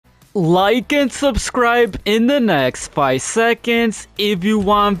Like and subscribe in the next 5 seconds if you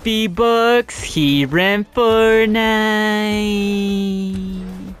want V-Bucks here in Fortnite.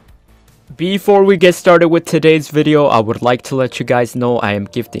 Before we get started with today's video, I would like to let you guys know I am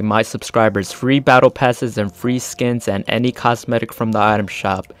gifting my subscribers free battle passes and free skins and any cosmetic from the item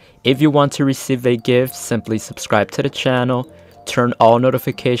shop. If you want to receive a gift, simply subscribe to the channel, turn all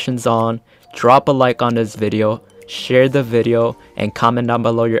notifications on, drop a like on this video, share the video, and comment down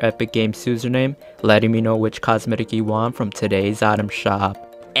below your Epic Games username, letting me know which cosmetic you want from today's item shop.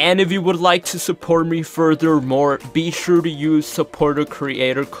 And if you would like to support me furthermore, be sure to use supporter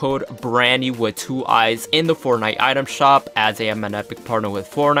creator code Branny with 2 eyes in the Fortnite item shop, as I am an Epic partner with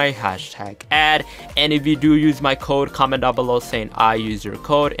Fortnite, #ad. And if you do use my code, comment down below saying I use your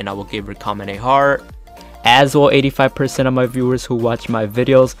code and I will give your comment a heart. As well, 85% of my viewers who watch my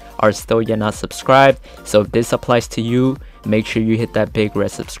videos are still yet not subscribed, so if this applies to you, make sure you hit that big red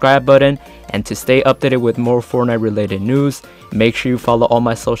subscribe button. And to stay updated with more Fortnite related news, make sure you follow all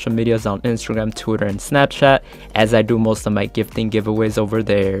my social medias on Instagram, Twitter, and Snapchat, as I do most of my gifting giveaways over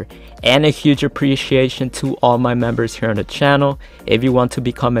there. And a huge appreciation to all my members here on the channel. If you want to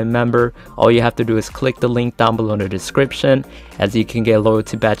become a member, all you have to do is click the link down below in the description, as you can get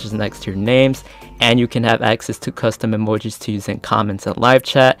loyalty badges next to your names, and you can have access to custom emojis to use in comments and live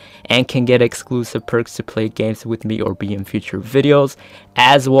chat, and can get exclusive perks to play games with me or be in future videos.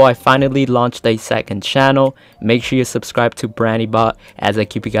 As well, I finally launched a second channel. Make sure you subscribe to BrannyBot, as I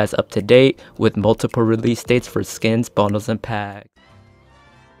keep you guys up to date with multiple release dates for skins, bundles, and packs.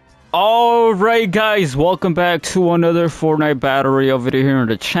 Alright guys, welcome back to another Fortnite Battle Royale video here on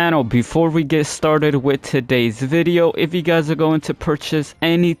the channel. Before we get started with today's video, if you guys are going to purchase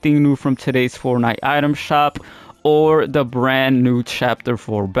anything new from today's Fortnite item shop, or the brand new chapter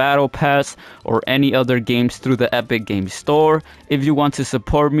 4 battle pass, or any other games through the Epic Games store, if you want to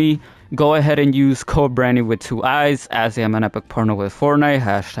support me, go ahead and use code Branny with 2 eyes, as I am an Epic partner with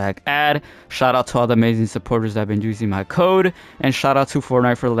Fortnite, #ad. Shout out to all the amazing supporters that have been using my code, and shout out to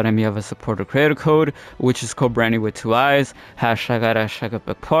Fortnite for letting me have a supporter creator code, which is code Branny with 2 eyes, #ad,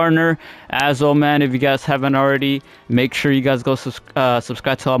 #Epic partner. As well, man, if you guys haven't already, make sure you guys go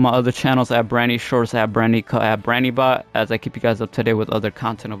subscribe to all my other channels at Branny Shorts, at BrannyBot, as I keep you guys up to date with other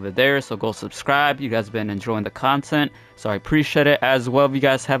content over there. So go subscribe. You guys have been enjoying the content, so I appreciate it. As well, if you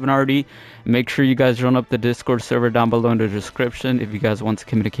guys haven't already, make sure you guys join up the Discord server down below in the description if you guys want to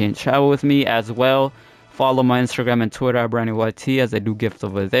communicate and chat with me. As well, follow my Instagram and Twitter at MYTHIC, as I do gift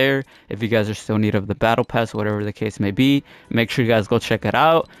over there. If you guys are still in need of the battle pass, whatever the case may be, make sure you guys go check it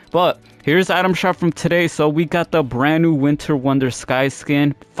out. But here's the item shop from today. So we got the brand new Winter Wonder Sky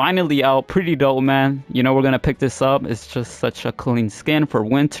skin finally out. Pretty dope, man. You know, we're gonna pick this up. It's just such a clean skin for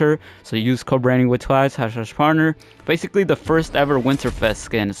winter, so use code Branny with 2 eyes, #partner. Basically the first ever Winterfest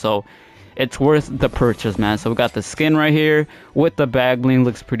skin, so it's worth the purchase, man. So we got the skin right here with the bag bling,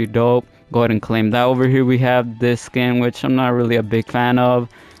 looks pretty dope. Go ahead and claim that. Over here we have this skin, which I'm not really a big fan of.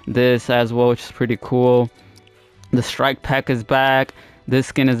 This as well, which is pretty cool. The strike pack is back. This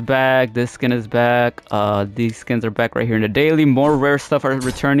skin is back. This skin is back. These skins are back right here in the daily. More rare stuff are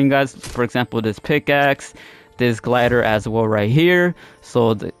returning, guys. For example, this pickaxe, this glider as well right here.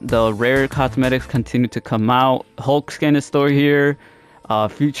 So the rare cosmetics continue to come out. Hulk skin is still here.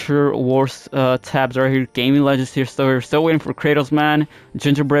 Future Wars tabs right here. Gaming Legends here, still waiting for Kratos, man.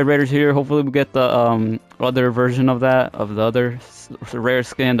 Gingerbread Raiders here. Hopefully we get the other version of that, of the other rare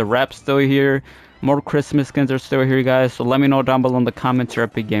skin. The wrap still here. More Christmas skins are still here, guys. So let me know down below in the comments your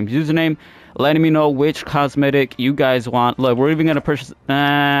Epic Games username, letting me know which cosmetic you guys want. Look, we're even gonna purchase.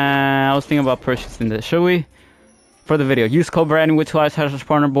 I was thinking about purchasing this. Should we? For the video, use code Branny with 2 eyes,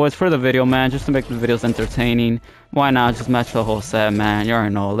 #partner, boys, for the video, man, just to make the videos entertaining. Why not just match the whole set, man? You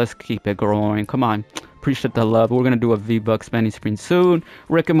already know. Let's keep it growing. Come on. Appreciate the love. We're gonna do a V-Bucks spending spree soon.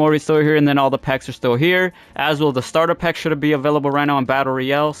 Rick and Morty still here, and then all the packs are still here. As well, the starter pack should be available right now on Battle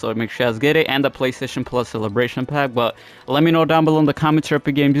Royale, so make sure you guys get it, and the PlayStation Plus Celebration pack. But let me know down below in the comments your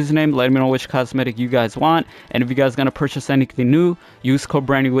Epic Games username. Let me know which cosmetic you guys want, and if you guys gonna purchase anything new, use code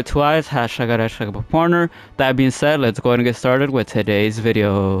Branny with 2 eyes, #Epic partner. That being said, let's go ahead and get started with today's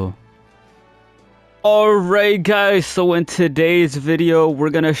video. Alright guys, so in today's video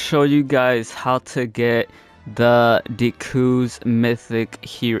we're gonna show you guys how to get the Deku's Mythic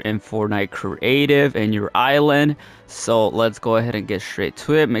here in Fortnite Creative in your island. So let's go ahead and get straight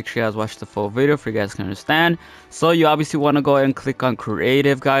to it. Make sure you guys watch the full video for you guys can understand. So you obviously want to go ahead and click on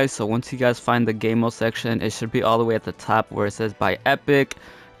Creative, guys. So once you guys find the game mode section, it should be all the way at the top where it says by Epic.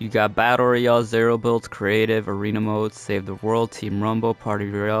 You got Battle Royale, Zero Builds, Creative, Arena Mode, Save the World, Team Rumble, Party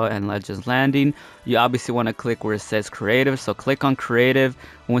Royale, and Legends Landing. You obviously want to click where it says Creative, so click on Creative.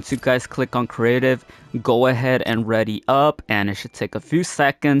 Once you guys click on Creative, go ahead and ready up, and it should take a few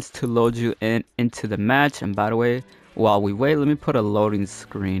seconds to load you into the match. And by the way, while we wait, let me put a loading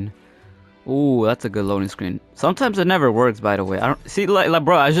screen. Ooh, that's a good loading screen. Sometimes it never works, by the way. I don't see, like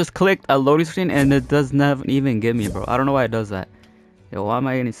bro, I just clicked a loading screen and it does not even give me, bro. I don't know why it does that. Yo, why am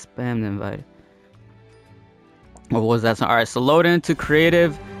I getting spammed invite? What was that? Alright, so load into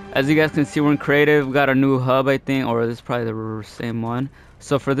creative. As you guys can see, we're in creative. We got a new hub, I think, or this is probably the same one.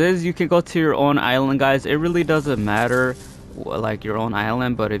 So for this, you can go to your own island, guys. It really doesn't matter, like your own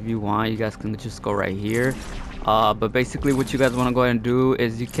island, but if you want, you guys can just go right here. But basically what you guys want to go ahead and do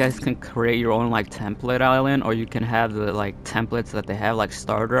is you guys can create your own like template island, or you can have the like templates that they have, like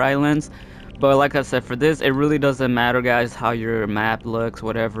starter islands. But like I said, for this, it really doesn't matter, guys, how your map looks,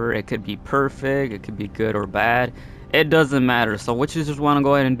 whatever. It could be perfect, it could be good or bad. It doesn't matter. So what you just want to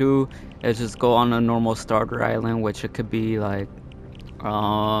go ahead and do is just go on a normal starter island, which it could be like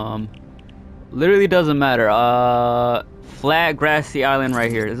literally doesn't matter. Flat grassy island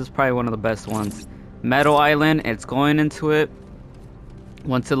right here. This is probably one of the best ones. Meadow island, it's going into it.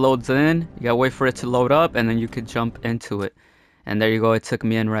 Once it loads in, you gotta wait for it to load up, and then you could jump into it. And there you go, it took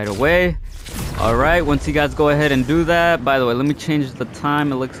me in right away. Alright, once you guys go ahead and do that, by the way, let me change the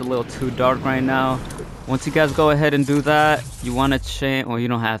time. It looks a little too dark right now. Once you guys go ahead and do that, you want to change, well, you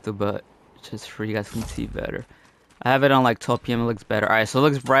don't have to, but just for you guys can see better. I have it on like 12 p.m. It looks better. Alright, so it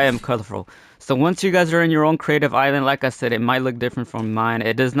looks bright and colorful. So once you guys are in your own creative island, like I said, it might look different from mine.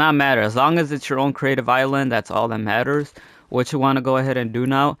 It does not matter. As long as it's your own creative island, that's all that matters. What you want to go ahead and do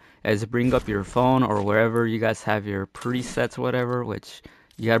now is bring up your phone or wherever you guys have your presets or whatever, which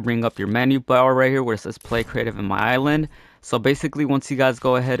you got to bring up your menu bar right here where it says play creative in my island. So basically, once you guys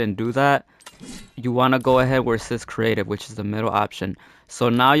go ahead and do that, you want to go ahead where it says creative, which is the middle option. So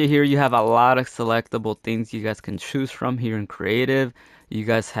now you're here, you have a lot of selectable things you guys can choose from here in creative. You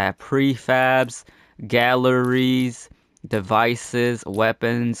guys have prefabs, galleries, devices,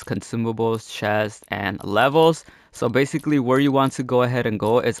 weapons, consumables, chests, and levels. So basically where you want to go ahead and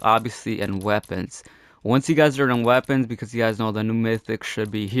go is obviously in weapons. Once you guys are in weapons, because you guys know the new mythic should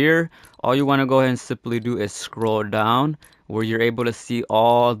be here, all you want to go ahead and simply do is scroll down where you're able to see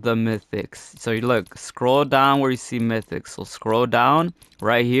all the mythics. So you look, scroll down where you see mythics. So scroll down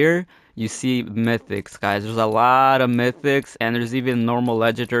right here, you see mythics, guys. There's a lot of mythics, and there's even normal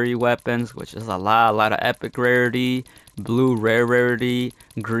legendary weapons, which is a lot of epic rarity, blue rare rarity,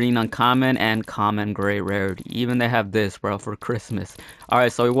 green uncommon, and common gray rarity. Even they have this, bro, for Christmas.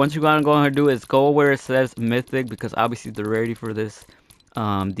 Alright, so what you want to go ahead and do is go where it says mythic, because obviously the rarity for this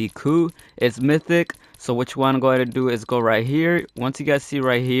Deku is mythic. So what you want to go ahead and do is go right here. Once you guys see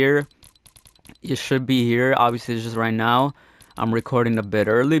right here, it should be here. Obviously it's just right now I'm recording a bit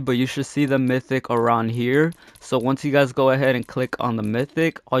early, but you should see the mythic around here. So once you guys go ahead and click on the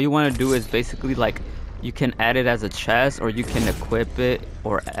mythic, all you want to do is basically like, you can add it as a chest, or you can equip it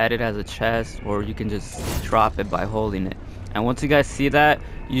or add it as a chest, or you can just drop it by holding it. And once you guys see that,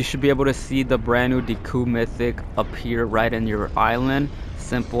 you should be able to see the brand new Deku mythic appear right in your island.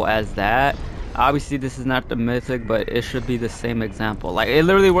 Simple as that. Obviously this is not the mythic, but it should be the same example. Like, it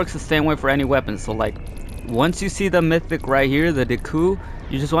literally works the same way for any weapon. So like, once you see the mythic right here, the Deku,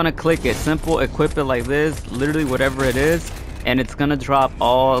 you just want to click it. Simple, equip it like this, literally whatever it is, and it's gonna drop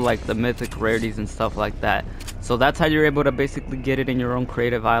all like the mythic rarities and stuff like that. So that's how you're able to basically get it in your own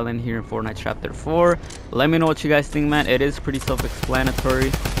creative island here in Fortnite Chapter 4. Let me know what you guys think, man. It is pretty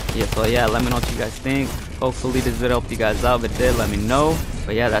self-explanatory. Yeah, so yeah, let me know what you guys think. Hopefully this video helped you guys out. If it did, let me know.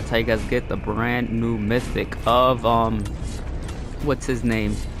 But yeah, that's how you guys get the brand new mythic of what's his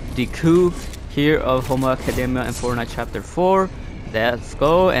name, Deku, here of Home Academia in Fortnite Chapter 4. Let's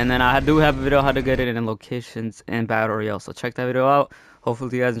go. And then I do have a video how to get it in locations in Battle Royale, so check that video out.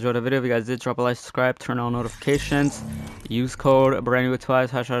 Hopefully you guys enjoyed the video. If you guys did, drop a like, subscribe, turn on notifications, use code brand new with twice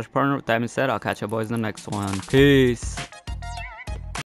 #partner. With that being said, I'll catch you boys in the next one. Peace.